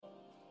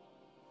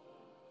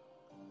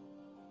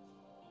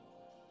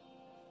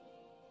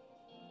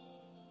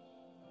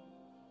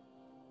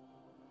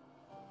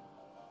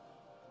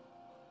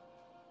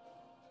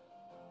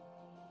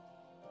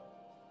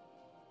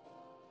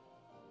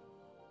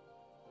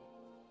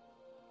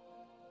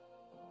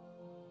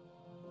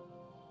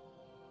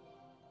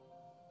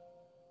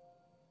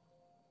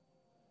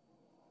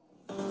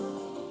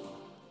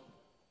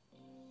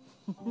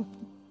Good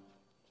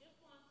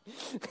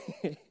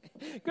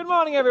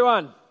morning,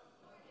 everyone.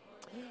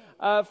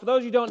 For those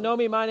of you who don't know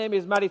me, my name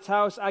is Matty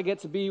Taus. I get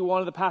to be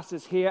one of the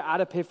pastors here at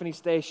Epiphany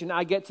Station.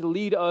 I get to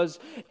lead us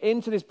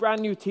into this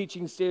brand new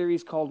teaching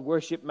series called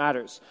Worship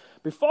Matters.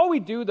 Before we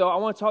do, though, I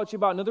want to talk to you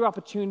about another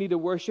opportunity to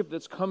worship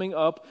that's coming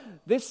up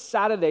this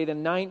Saturday, the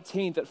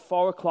 19th at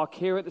 4 o'clock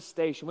here at the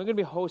station. We're going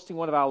to be hosting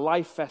one of our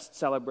Life Fest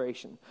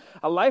celebration.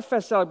 A Life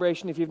Fest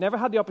celebration, if you've never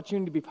had the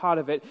opportunity to be part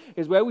of it,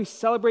 is where we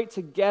celebrate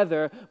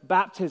together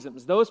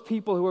baptisms, those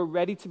people who are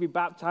ready to be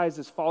baptized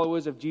as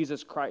followers of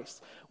Jesus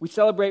Christ. We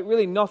celebrate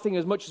really nothing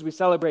as much as we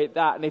celebrate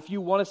that, and if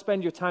you want to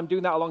spend your time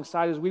doing that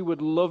alongside us, we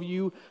would love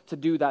you to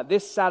do that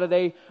this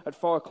Saturday at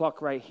 4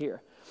 o'clock right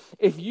here.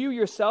 If you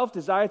yourself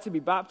desire to be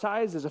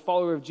baptized as a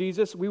follower of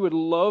Jesus, we would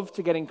love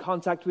to get in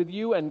contact with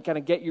you and kind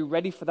of get you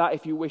ready for that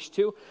if you wish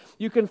to.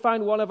 You can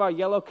find one of our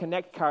yellow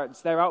Connect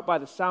cards. They're out by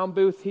the sound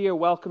booth here,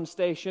 welcome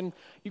station.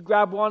 You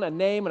grab one, a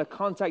name and a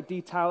contact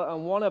detail,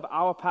 and one of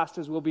our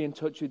pastors will be in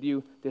touch with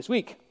you this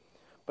week.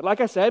 But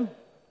like I said,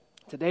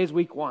 today's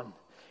week one.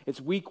 It's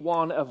week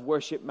one of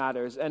Worship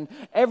Matters. And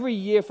every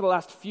year for the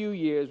last few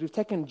years, we've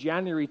taken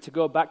January to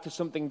go back to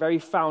something very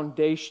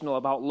foundational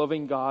about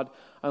loving God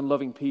and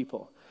loving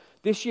people.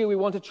 This year, we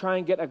want to try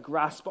and get a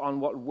grasp on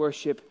what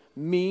worship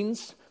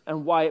means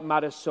and why it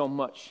matters so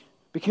much.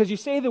 Because you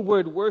say the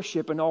word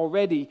worship and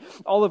already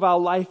all of our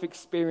life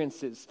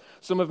experiences,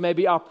 some of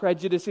maybe our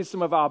prejudices,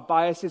 some of our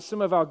biases,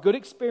 some of our good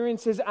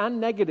experiences and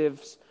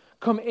negatives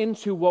come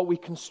into what we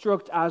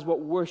construct as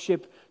what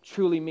worship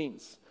truly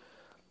means.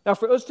 Now,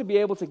 for us to be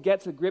able to get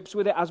to grips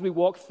with it as we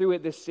walk through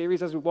it this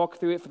series, as we walk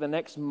through it for the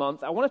next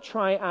month, I want to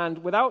try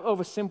and, without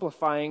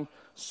oversimplifying,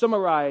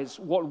 summarize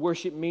what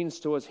worship means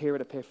to us here at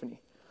Epiphany.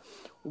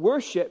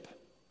 Worship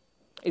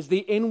is the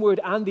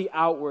inward and the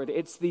outward.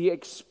 It's the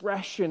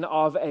expression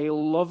of a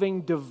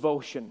loving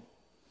devotion.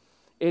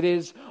 It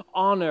is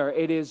honor.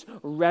 It is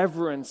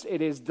reverence.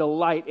 It is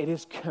delight. It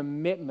is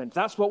commitment.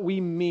 That's what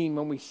we mean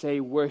when we say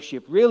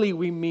worship. Really,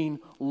 we mean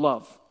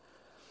love.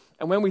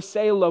 And when we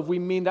say love, we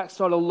mean that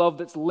sort of love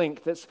that's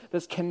linked,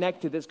 that's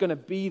connected, that's going to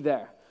be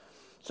there.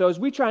 So as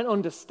we try and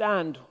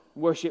understand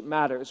worship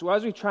matters, or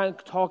as we try and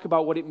talk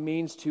about what it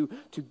means to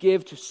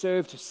give, to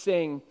serve, to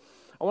sing,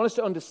 I want us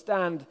to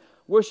understand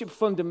worship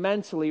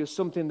fundamentally is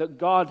something that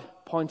God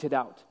pointed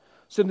out,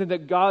 something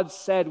that God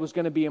said was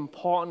going to be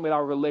important with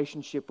our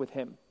relationship with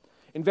Him.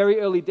 In very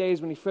early days,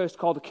 when He first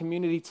called the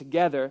community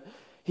together,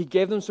 He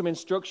gave them some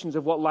instructions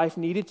of what life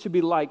needed to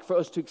be like for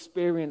us to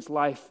experience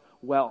life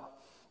well.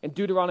 In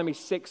Deuteronomy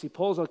 6, He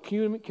pulls a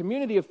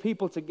community of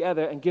people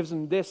together and gives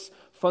them this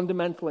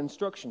fundamental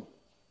instruction.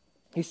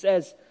 He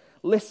says,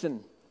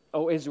 "Listen,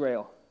 O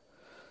Israel,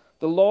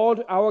 the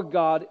Lord our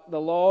God,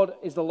 the Lord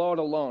is the Lord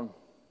alone.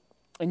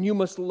 And you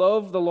must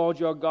love the Lord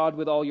your God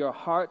with all your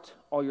heart,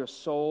 all your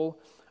soul,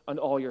 and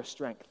all your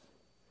strength."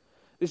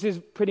 This is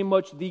pretty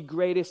much the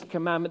greatest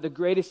commandment, the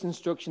greatest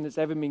instruction that's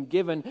ever been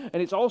given,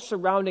 and it's all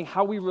surrounding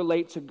how we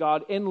relate to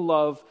God in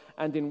love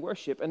and in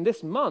worship. And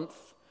this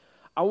month,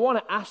 I want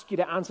to ask you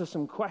to answer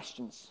some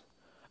questions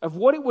of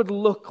what it would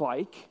look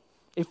like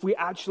if we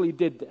actually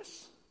did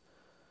this.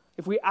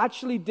 If we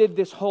actually did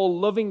this whole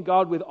loving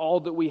God with all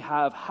that we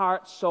have,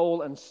 heart,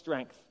 soul, and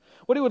strength.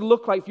 What it would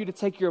look like for you to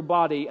take your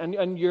body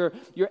and your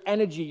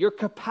energy, your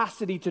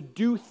capacity to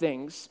do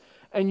things,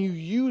 and you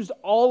used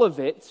all of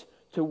it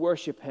to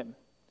worship Him.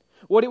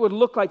 What it would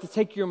look like to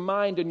take your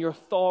mind and your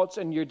thoughts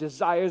and your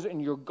desires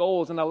and your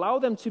goals and allow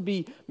them to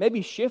be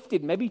maybe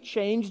shifted, maybe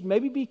changed,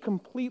 maybe be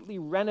completely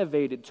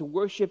renovated to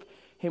worship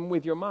Him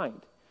with your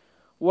mind.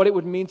 What it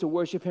would mean to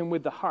worship Him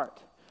with the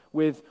heart,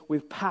 with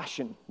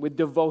passion, with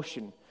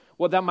devotion.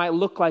 What that might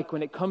look like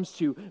when it comes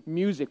to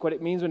music, what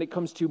it means when it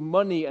comes to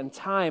money and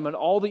time and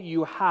all that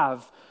you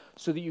have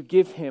so that you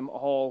give Him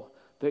all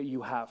that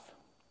you have.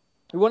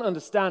 We want to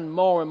understand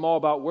more and more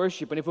about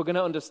worship, and if we're going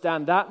to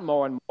understand that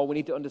more and more, we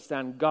need to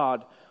understand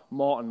God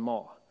more and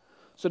more.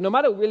 So no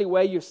matter really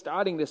where you're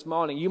starting this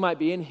morning, you might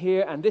be in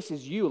here and this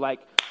is you,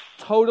 like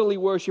totally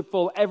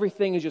worshipful,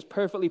 everything is just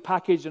perfectly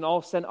packaged and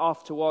all sent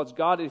off towards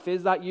God. If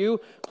is that you,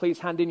 please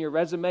hand in your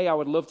resume. I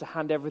would love to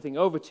hand everything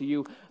over to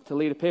you to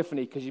lead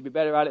Epiphany because you'd be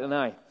better at it than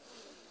I.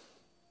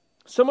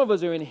 Some of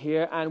us are in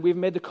here and we've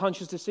made the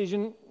conscious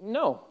decision,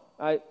 no,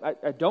 I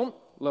don't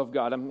love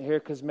God. I'm here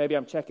because maybe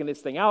I'm checking this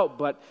thing out,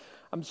 but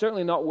I'm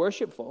certainly not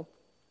worshipful.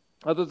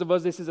 Others of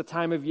us, this is a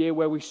time of year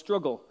where we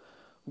struggle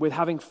with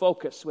having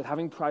focus, with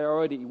having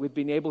priority, with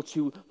being able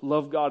to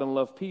love God and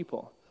love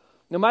people.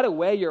 No matter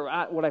where you're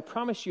at, what I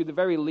promise you, the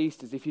very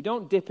least, is if you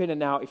don't dip in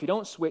and out, if you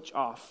don't switch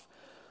off,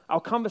 our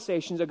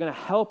conversations are going to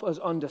help us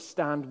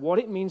understand what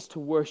it means to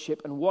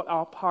worship and what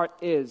our part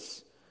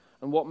is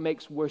and what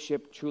makes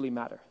worship truly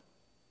matter.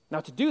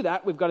 Now, to do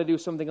that, we've got to do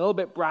something a little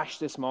bit brash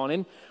this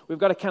morning. We've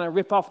got to kind of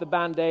rip off the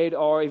Band-Aid,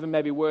 or even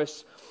maybe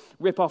worse,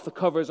 rip off the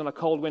covers on a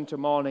cold winter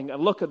morning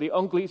and look at the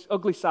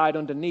ugly side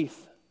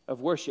underneath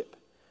of worship.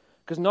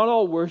 Because not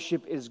all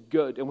worship is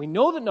good. And we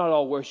know that not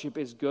all worship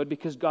is good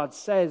because God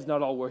says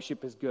not all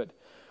worship is good.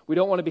 We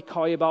don't want to be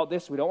coy about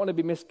this. We don't want to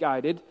be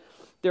misguided.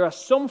 There are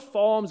some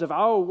forms of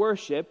our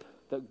worship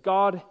that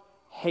God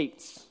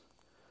hates.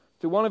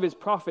 Through one of his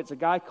prophets, a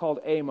guy called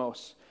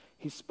Amos,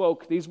 he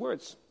spoke these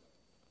words: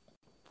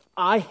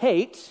 I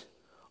hate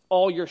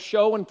all your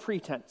show and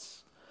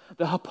pretense,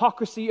 the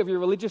hypocrisy of your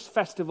religious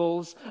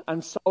festivals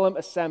and solemn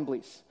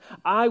assemblies.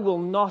 I will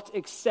not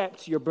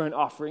accept your burnt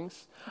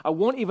offerings. I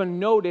won't even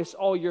notice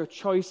all your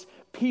choice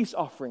peace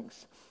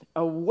offerings.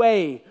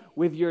 Away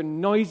with your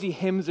noisy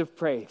hymns of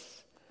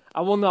praise.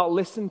 I will not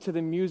listen to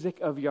the music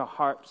of your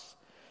harps.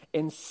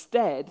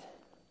 Instead,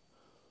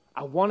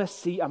 I want to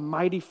see a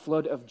mighty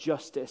flood of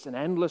justice, an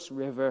endless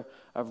river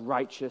of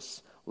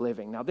righteous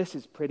living. Now, this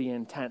is pretty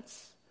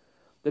intense.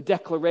 The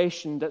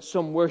declaration that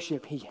some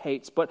worship he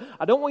hates. But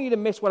I don't want you to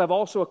miss what I've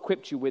also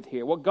equipped you with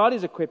here, what God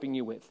is equipping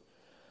you with.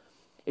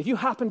 If you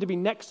happen to be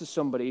next to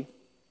somebody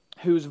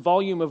whose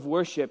volume of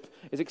worship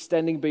is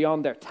extending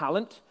beyond their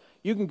talent,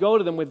 you can go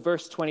to them with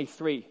verse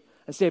 23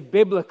 and say,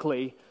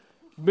 biblically,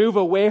 move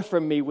away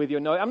from me with your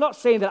noise. I'm not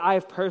saying that I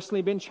have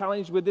personally been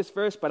challenged with this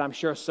verse, but I'm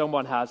sure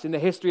someone has. In the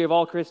history of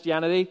all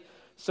Christianity,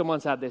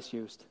 someone's had this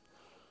used.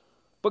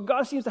 But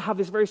God seems to have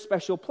this very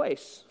special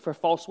place for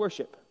false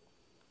worship.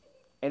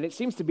 And it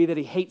seems to be that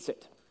he hates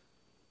it.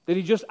 That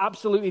he just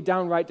absolutely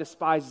downright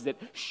despises it.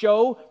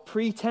 Show,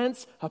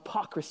 pretense,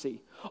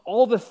 hypocrisy.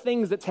 All the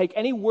things that take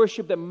any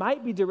worship that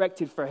might be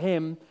directed for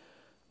him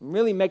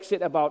really makes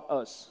it about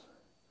us.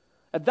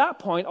 At that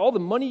point, all the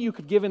money you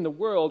could give in the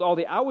world, all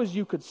the hours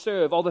you could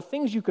serve, all the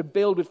things you could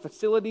build with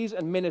facilities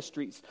and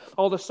ministries,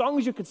 all the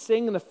songs you could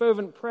sing and the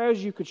fervent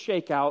prayers you could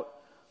shake out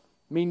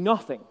mean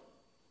nothing.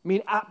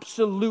 Mean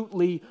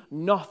absolutely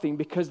nothing,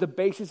 because the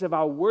basis of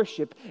our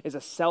worship is a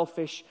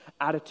selfish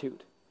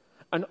attitude.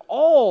 And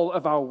all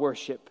of our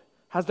worship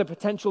has the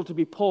potential to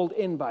be pulled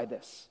in by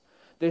this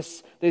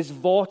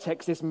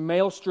vortex, this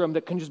maelstrom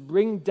that can just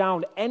bring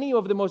down any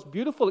of the most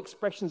beautiful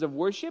expressions of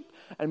worship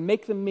and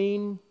make them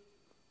mean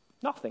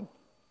nothing.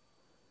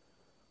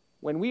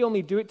 When we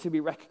only do it to be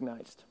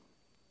recognized,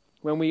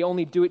 when we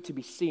only do it to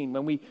be seen,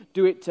 when we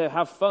do it to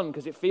have fun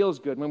because it feels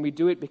good, when we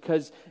do it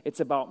because it's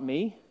about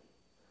me,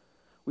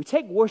 we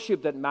take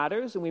worship that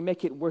matters and we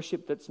make it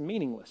worship that's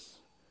meaningless.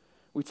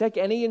 We take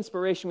any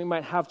inspiration we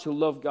might have to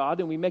love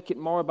God and we make it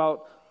more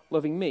about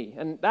loving me.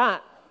 And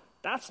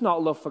that's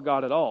not love for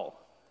God at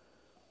all.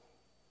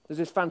 There's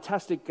this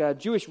fantastic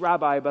Jewish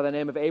rabbi by the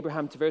name of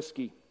Abraham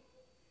Tversky.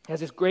 He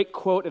has this great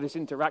quote of this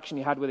interaction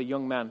he had with a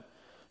young man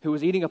who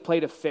was eating a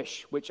plate of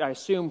fish, which I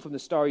assume from the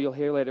story you'll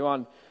hear later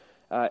on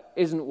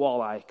isn't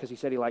walleye, because he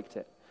said he liked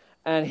it.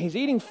 And he's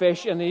eating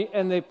fish, and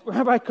the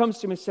rabbi comes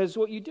to him and says,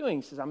 "What are you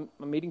doing?" He says,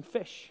 I'm eating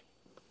fish.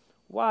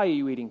 "Why are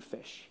you eating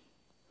fish?"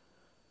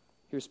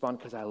 He responds,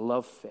 "Because I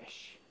love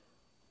fish."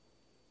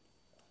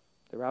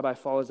 The rabbi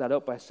follows that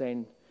up by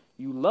saying,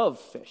 "You love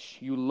fish.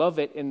 You love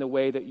it in the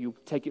way that you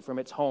take it from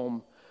its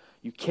home,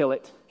 you kill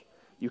it,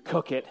 you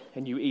cook it,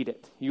 and you eat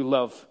it. You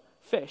love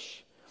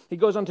fish." He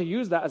goes on to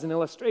use that as an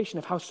illustration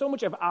of how so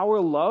much of our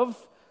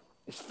love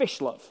is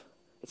fish love.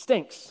 It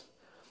stinks.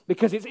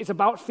 Because it's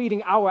about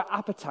feeding our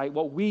appetite,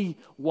 what we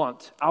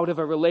want out of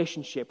a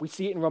relationship. We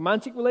see it in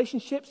romantic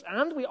relationships,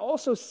 and we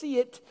also see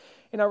it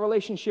in our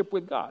relationship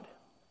with God.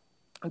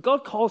 And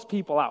God calls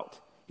people out.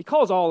 He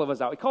calls all of us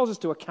out. He calls us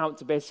to account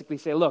to basically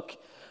say, look,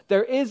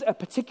 there is a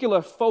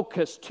particular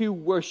focus to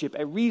worship,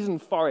 a reason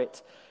for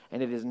it,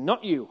 and it is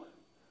not you,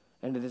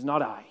 and it is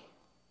not I.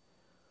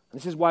 And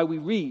this is why we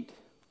read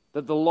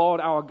that the Lord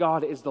our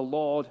God is the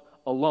Lord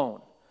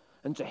alone.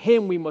 And to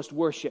him we must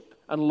worship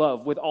and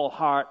love with all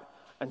heart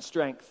and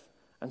strength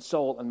and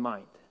soul and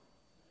mind.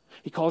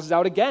 He calls us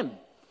out again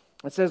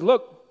and says,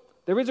 look,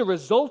 there is a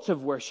result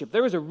of worship.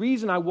 There is a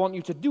reason I want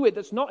you to do it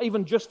that's not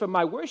even just for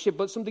my worship,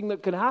 but something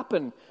that can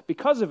happen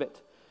because of it.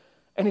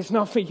 And it's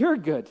not for your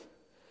good.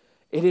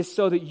 It is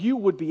so that you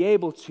would be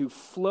able to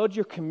flood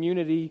your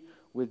community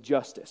with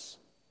justice.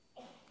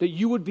 That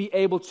you would be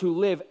able to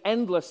live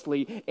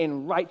endlessly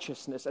in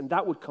righteousness, and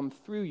that would come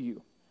through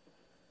you.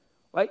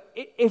 Like,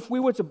 if we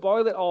were to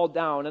boil it all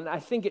down, and I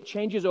think it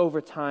changes over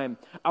time,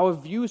 our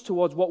views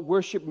towards what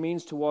worship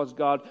means towards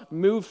God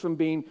move from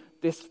being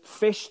this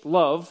fish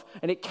love,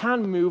 and it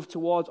can move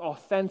towards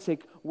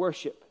authentic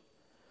worship.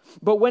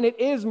 But when it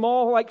is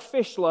more like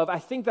fish love, I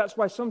think that's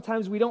why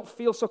sometimes we don't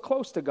feel so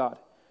close to God,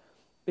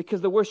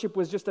 because the worship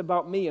was just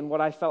about me and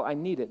what I felt I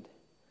needed.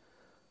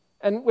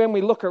 And when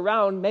we look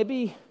around,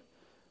 maybe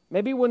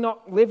we're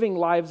not living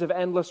lives of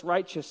endless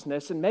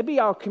righteousness, and maybe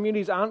our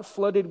communities aren't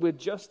flooded with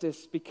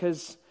justice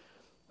because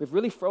we've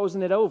really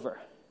frozen it over.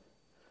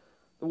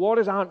 The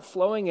waters aren't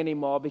flowing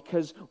anymore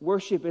because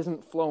worship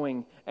isn't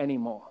flowing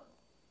anymore.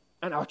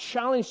 And our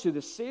challenge through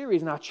this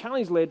series, and our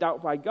challenge laid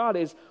out by God,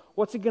 is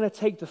what's it going to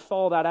take to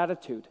thaw that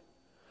attitude?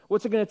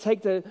 What's it going to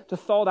take to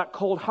thaw that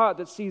cold heart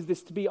that sees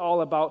this to be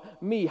all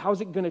about me?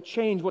 How's it going to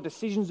change? What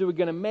decisions are we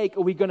going to make?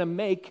 Are we going to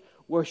make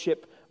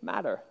worship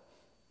matter?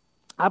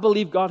 I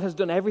believe God has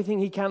done everything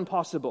he can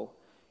possible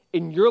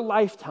in your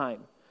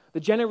lifetime,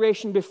 the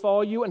generation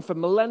before you, and for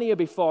millennia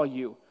before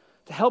you,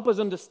 to help us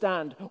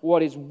understand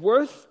what is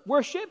worth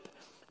worship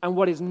and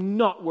what is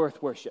not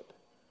worth worship.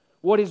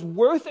 What is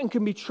worth and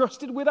can be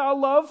trusted with our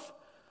love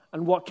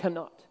and what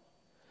cannot.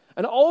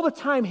 And all the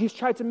time, he's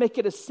tried to make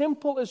it as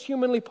simple as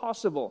humanly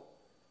possible.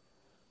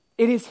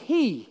 It is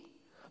he,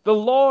 the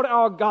Lord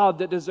our God,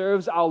 that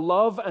deserves our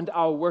love and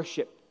our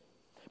worship,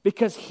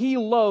 because he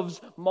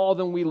loves more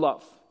than we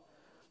love,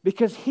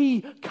 because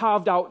he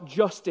carved out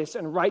justice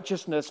and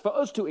righteousness for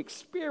us to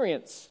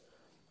experience,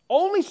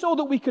 only so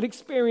that we could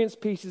experience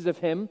pieces of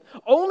him,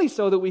 only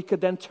so that we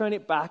could then turn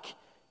it back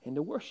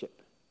into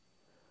worship.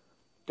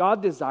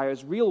 God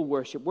desires real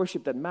worship.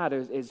 Worship that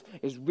matters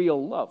is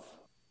real love.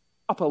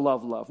 Proper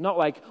love. Not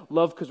like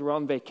love because we're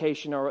on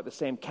vacation or at the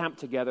same camp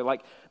together.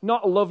 Like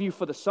not love you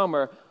for the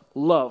summer,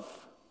 love.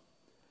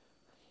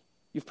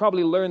 You've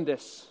probably learned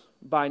this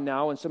by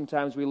now, and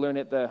sometimes we learn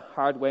it the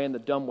hard way and the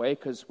dumb way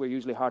because we're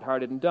usually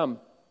hard-hearted and dumb.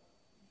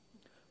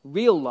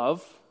 Real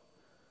love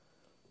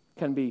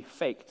can be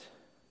faked,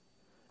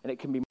 and it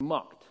can be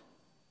mocked.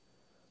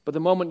 But the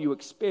moment you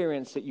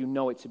experience it, you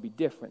know it to be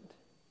different.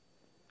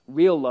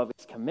 Real love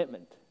is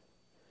commitment.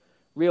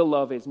 Real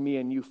love is me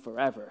and you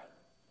forever.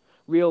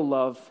 Real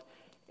love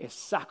is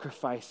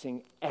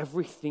sacrificing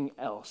everything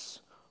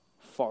else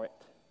for it.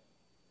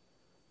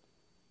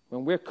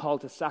 When we're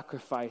called to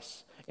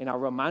sacrifice in our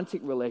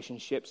romantic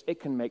relationships, it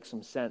can make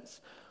some sense.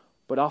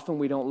 But often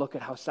we don't look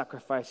at how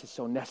sacrifice is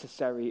so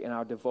necessary in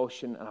our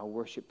devotion and our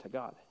worship to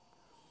God.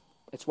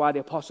 It's why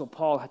the Apostle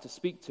Paul had to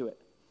speak to it.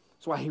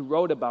 It's why he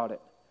wrote about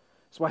it.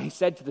 It's why he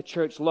said to the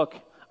church, look,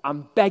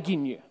 I'm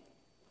begging you.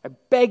 I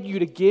beg you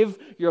to give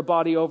your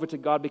body over to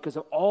God because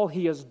of all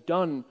he has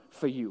done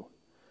for you.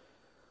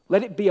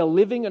 Let it be a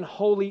living and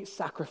holy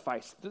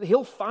sacrifice that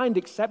he'll find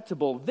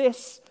acceptable.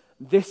 This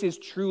is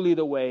truly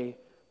the way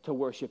to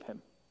worship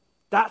him.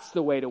 That's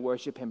the way to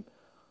worship him.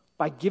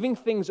 By giving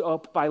things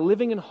up, by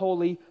living in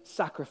holy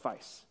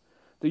sacrifice.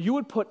 That you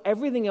would put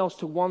everything else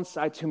to one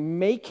side to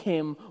make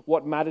him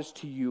what matters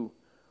to you,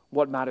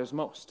 what matters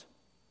most.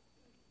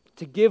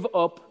 To give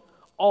up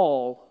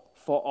all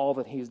for all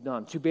that he's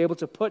done. To be able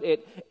to put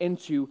it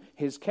into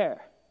his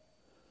care.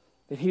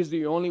 That he's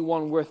the only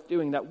one worth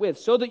doing that with.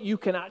 So that you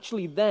can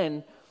actually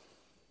then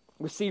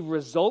receive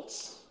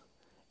results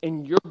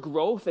in your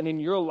growth and in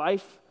your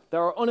life that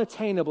are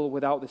unattainable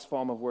without this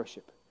form of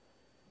worship.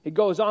 He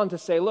goes on to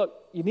say, look,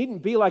 you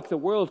needn't be like the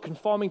world,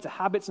 conforming to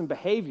habits and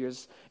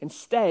behaviors.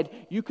 Instead,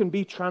 you can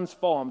be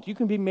transformed. You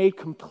can be made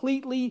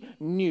completely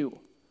new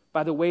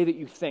by the way that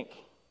you think.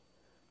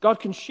 God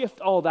can shift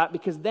all that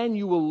because then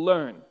you will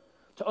learn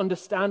to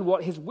understand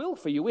what his will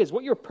for you is,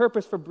 what your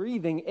purpose for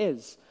breathing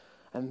is.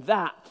 And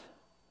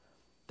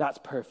that's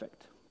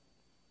perfect.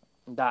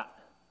 And that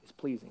is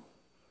pleasing.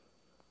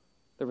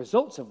 The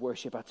results of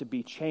worship are to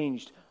be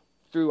changed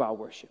through our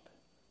worship,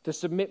 to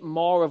submit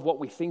more of what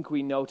we think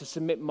we know, to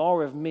submit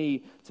more of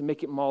me, to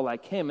make it more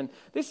like him. And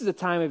this is a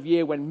time of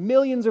year when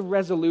millions of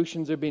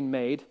resolutions are being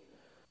made,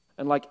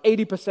 and like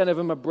 80% of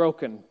them are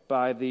broken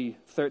by the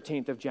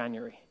 13th of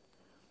January.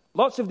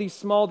 Lots of these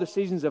small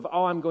decisions of,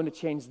 I'm going to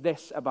change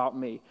this about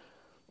me.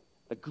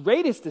 The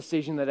greatest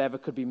decision that ever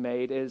could be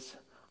made is,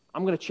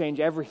 I'm going to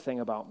change everything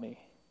about me.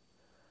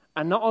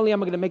 And not only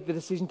am I going to make the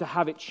decision to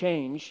have it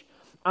change,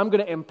 I'm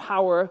going to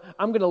empower,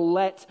 I'm going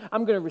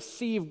to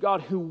receive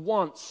God who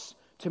wants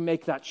to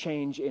make that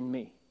change in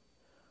me.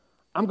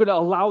 I'm going to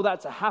allow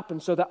that to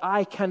happen so that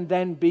I can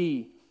then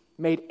be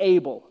made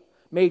able,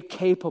 made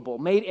capable,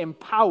 made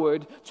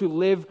empowered to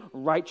live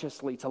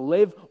righteously, to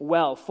live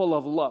well, full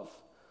of love.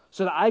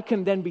 So that I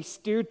can then be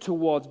steered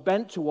towards,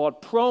 bent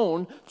toward,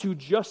 prone to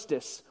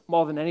justice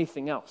more than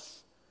anything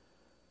else.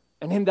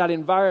 And in that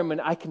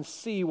environment, I can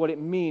see what it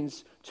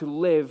means to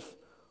live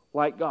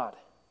like God.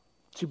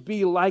 To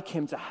be like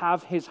him, to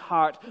have his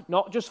heart,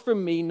 not just for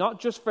me, not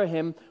just for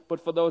him,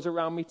 but for those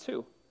around me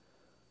too.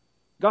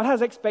 God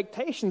has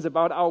expectations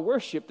about our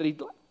worship that he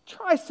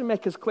tries to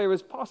make as clear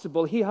as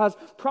possible. He has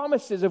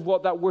promises of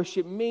what that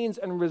worship means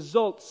and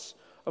results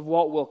of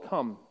what will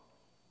come.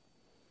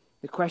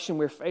 The question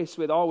we're faced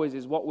with always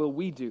is, what will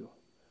we do?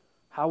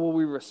 How will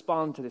we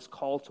respond to this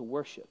call to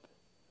worship?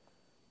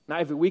 Now,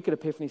 every week at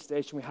Epiphany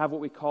Station, we have what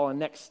we call a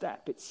next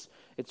step.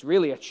 It's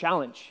really a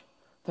challenge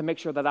to make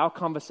sure that our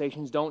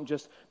conversations don't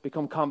just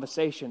become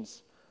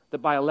conversations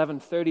that by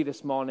 11:30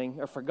 this morning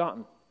are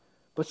forgotten,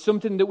 but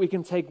something that we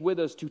can take with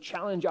us to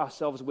challenge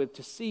ourselves with,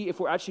 to see if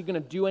we're actually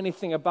going to do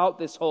anything about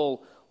this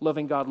whole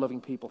loving God,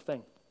 loving people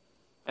thing.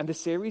 And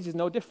this series is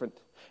no different.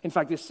 In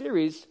fact, this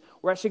series,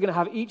 we're actually going to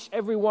have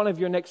every one of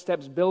your next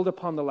steps build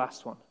upon the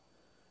last one.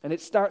 And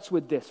it starts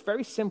with this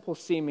very simple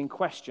seeming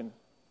question.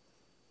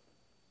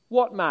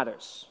 What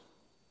matters?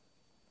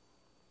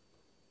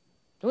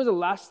 When was the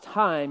last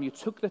time you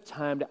took the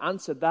time to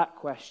answer that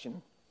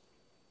question?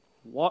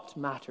 What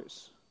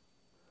matters?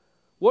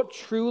 What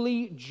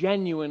truly,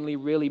 genuinely,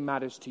 really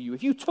matters to you?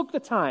 If you took the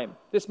time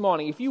this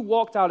morning, if you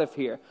walked out of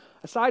here,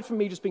 aside from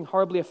me just being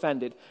horribly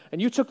offended,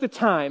 and you took the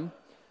time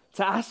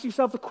to ask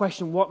yourself the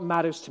question, what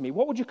matters to me?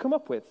 What would you come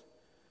up with?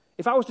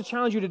 If I was to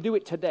challenge you to do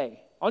it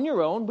today, on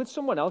your own, with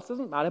someone else,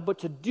 doesn't matter, but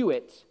to do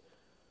it,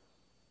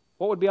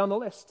 what would be on the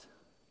list?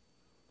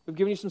 We've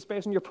given you some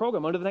space in your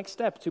program under the next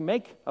step to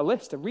make a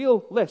list, a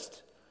real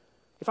list.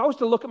 If I was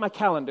to look at my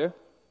calendar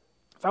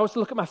if I was to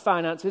look at my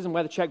finances and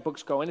where the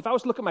checkbook's going, if I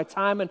was to look at my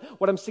time and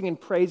what I'm singing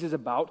praises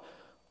about,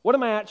 what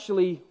am I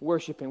actually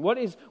worshiping? What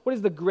is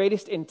the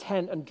greatest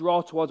intent and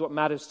draw towards what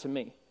matters to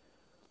me?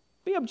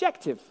 Be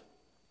objective.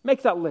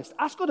 Make that list.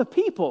 Ask other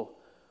people,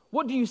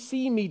 what do you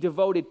see me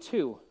devoted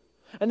to?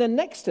 And then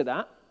next to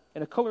that,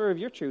 in a color of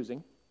your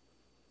choosing,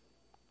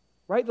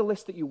 write the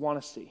list that you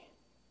want to see.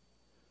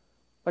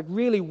 Like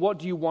really, what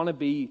do you want to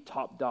be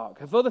top dog?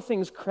 Have other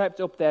things crept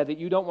up there that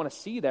you don't want to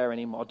see there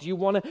anymore? Do you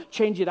want to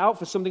change it out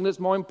for something that's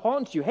more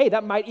important to you? Hey,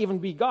 that might even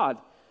be God.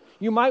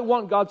 You might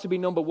want God to be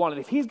number one.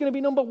 And if he's going to be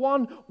number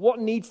one, what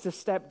needs to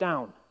step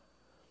down?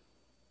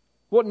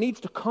 What needs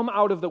to come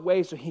out of the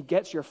way so he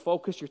gets your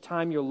focus, your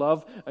time, your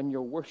love, and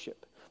your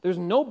worship? There's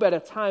no better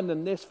time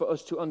than this for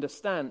us to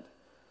understand,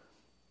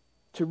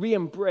 to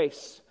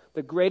re-embrace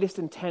the greatest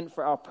intent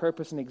for our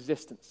purpose and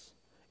existence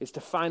is to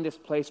find this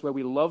place where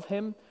we love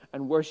him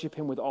and worship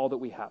him with all that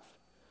we have.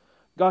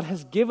 God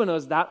has given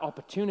us that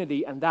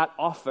opportunity and that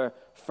offer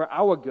for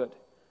our good,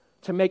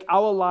 to make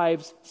our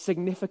lives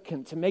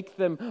significant, to make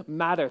them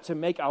matter, to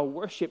make our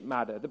worship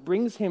matter, that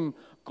brings him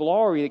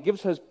glory, that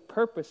gives us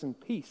purpose and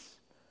peace.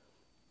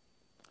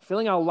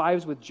 Filling our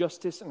lives with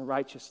justice and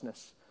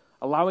righteousness,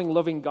 allowing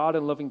loving God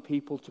and loving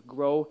people to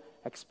grow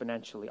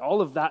exponentially. All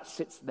of that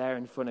sits there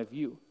in front of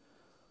you.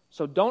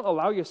 So don't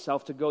allow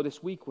yourself to go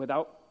this week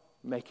without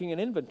making an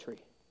inventory.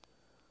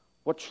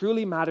 What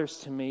truly matters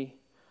to me,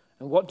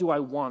 and what do I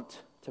want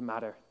to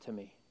matter to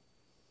me?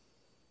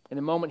 In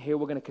a moment here,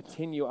 we're going to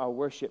continue our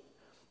worship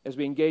as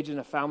we engage in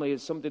a family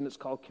as something that's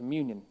called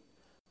communion.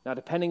 Now,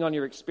 depending on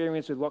your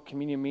experience with what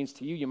communion means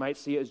to you, you might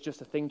see it as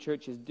just a thing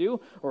churches do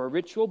or a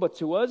ritual, but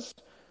to us,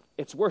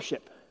 it's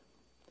worship.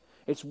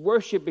 It's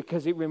worship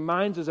because it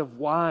reminds us of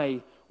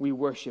why we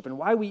worship and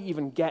why we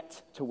even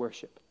get to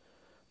worship.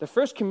 The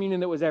first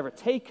communion that was ever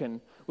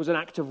taken was an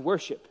act of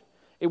worship.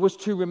 It was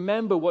to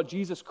remember what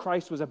Jesus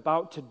Christ was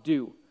about to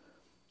do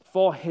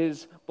for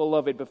his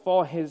beloved,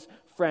 before his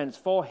friends,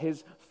 for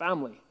his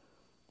family.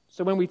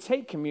 So when we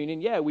take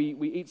communion,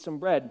 we eat some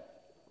bread,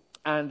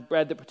 and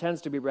bread that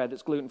pretends to be bread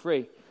that's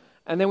gluten-free.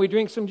 And then we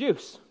drink some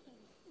juice.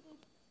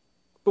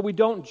 But we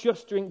don't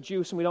just drink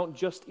juice and we don't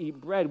just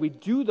eat bread. We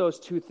do those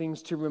two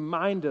things to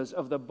remind us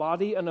of the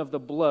body and of the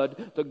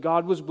blood that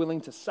God was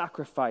willing to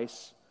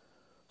sacrifice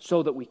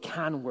so that we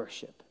can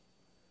worship,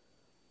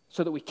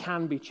 so that we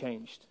can be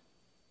changed,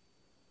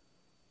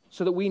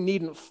 so that we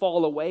needn't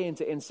fall away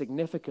into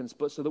insignificance,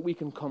 but so that we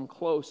can come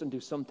close and do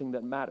something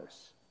that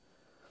matters.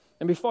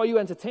 And before you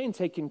entertain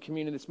taking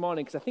communion this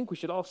morning, because I think we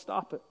should all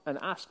stop and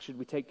ask, should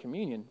we take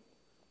communion?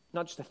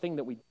 Not just a thing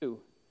that we do.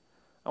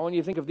 I want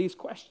you to think of these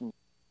questions.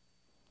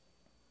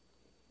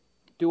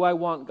 Do I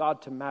want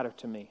God to matter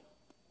to me?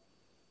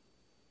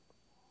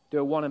 Do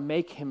I want to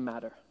make him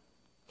matter?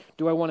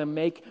 Do I want to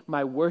make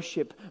my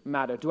worship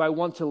matter? Do I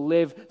want to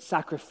live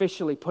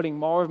sacrificially, putting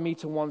more of me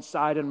to one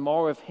side and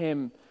more of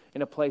him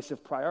in a place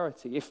of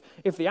priority?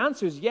 If the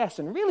answer is yes,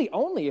 and really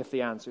only if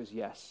the answer is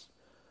yes,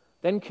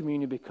 then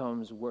communion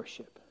becomes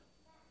worship.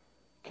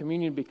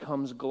 Communion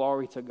becomes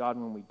glory to God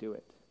when we do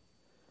it.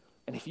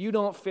 And if you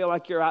don't feel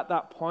like you're at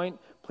that point,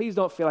 please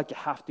don't feel like you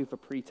have to for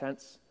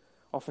pretense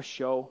or for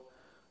show.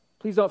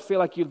 Please don't feel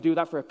like you'll do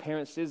that for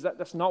appearances.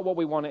 That's not what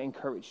we want to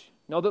encourage.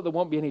 Know that there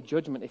won't be any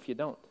judgment if you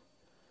don't.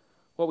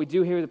 What we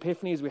do here at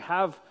Epiphany is we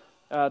have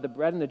the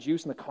bread and the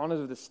juice in the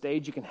corners of the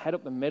stage. You can head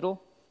up the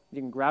middle.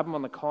 You can grab them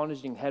on the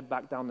corners. You can head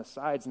back down the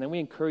sides. And then we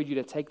encourage you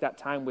to take that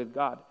time with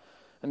God.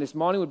 And this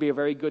morning would be a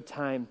very good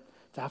time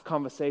to have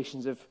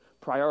conversations of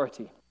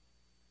priority.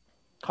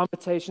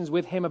 Conversations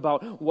with him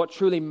about what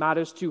truly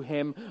matters to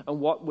him and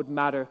what would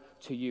matter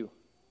to you.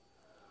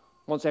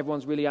 Once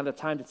everyone's really had the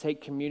time to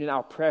take communion,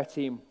 our prayer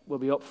team will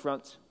be up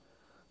front.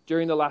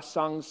 During the last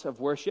songs of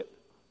worship,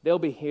 they'll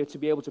be here to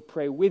be able to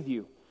pray with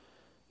you.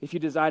 If you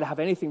desire to have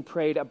anything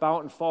prayed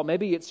about and for,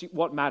 maybe it's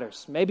what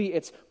matters. Maybe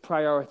it's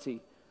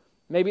priority.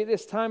 Maybe at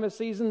this time of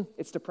season,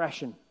 it's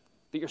depression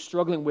that you're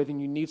struggling with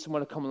and you need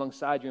someone to come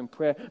alongside you in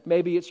prayer.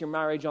 Maybe it's your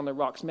marriage on the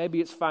rocks. Maybe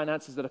it's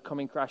finances that are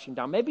coming crashing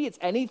down. Maybe it's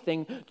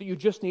anything that you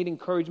just need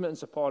encouragement and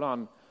support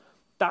on.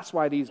 That's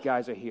why these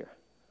guys are here.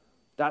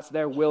 That's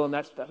their will and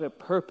that's their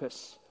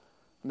purpose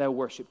and their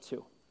worship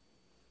too.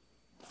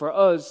 For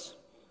us,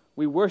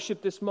 we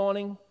worship this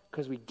morning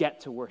because we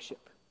get to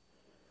worship.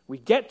 We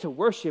get to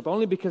worship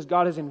only because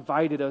God has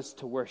invited us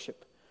to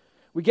worship.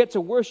 We get to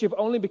worship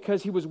only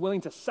because he was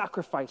willing to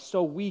sacrifice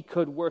so we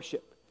could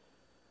worship.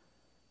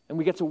 And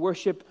we get to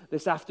worship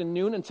this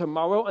afternoon and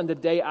tomorrow and the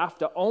day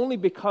after only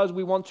because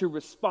we want to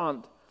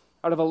respond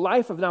out of a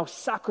life of now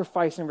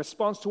sacrifice in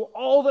response to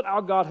all that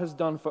our God has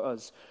done for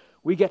us.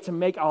 We get to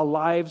make our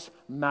lives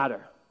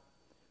matter.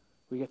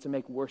 We get to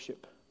make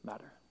worship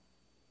matter.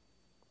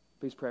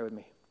 Please pray with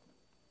me.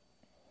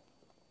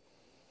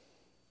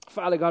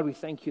 Father God, we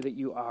thank you that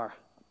you are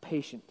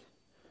patient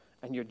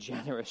and you're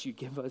generous. You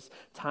give us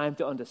time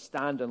to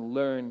understand and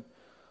learn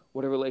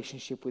what a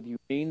relationship with you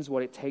means,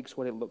 what it takes,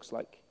 what it looks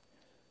like.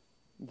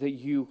 That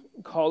you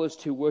call us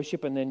to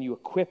worship and then you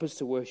equip us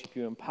to worship,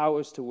 you empower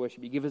us to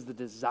worship, you give us the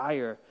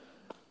desire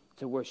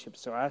to worship.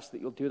 So I ask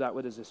that you'll do that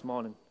with us this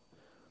morning.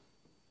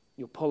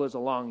 You'll pull us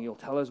along. You'll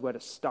tell us where to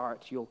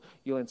start. You'll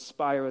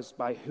inspire us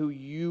by who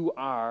you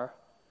are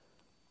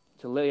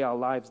to lay our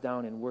lives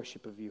down in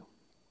worship of you.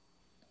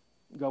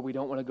 God, we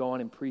don't want to go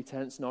on in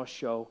pretense nor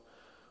show.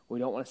 We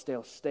don't want to stay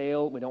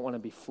stale. We don't want to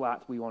be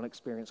flat. We want to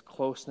experience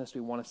closeness.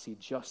 We want to see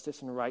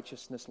justice and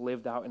righteousness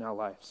lived out in our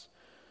lives.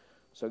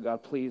 So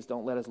God, please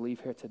don't let us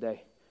leave here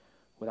today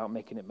without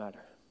making it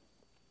matter.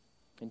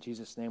 In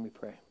Jesus' name we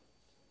pray.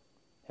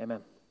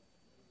 Amen.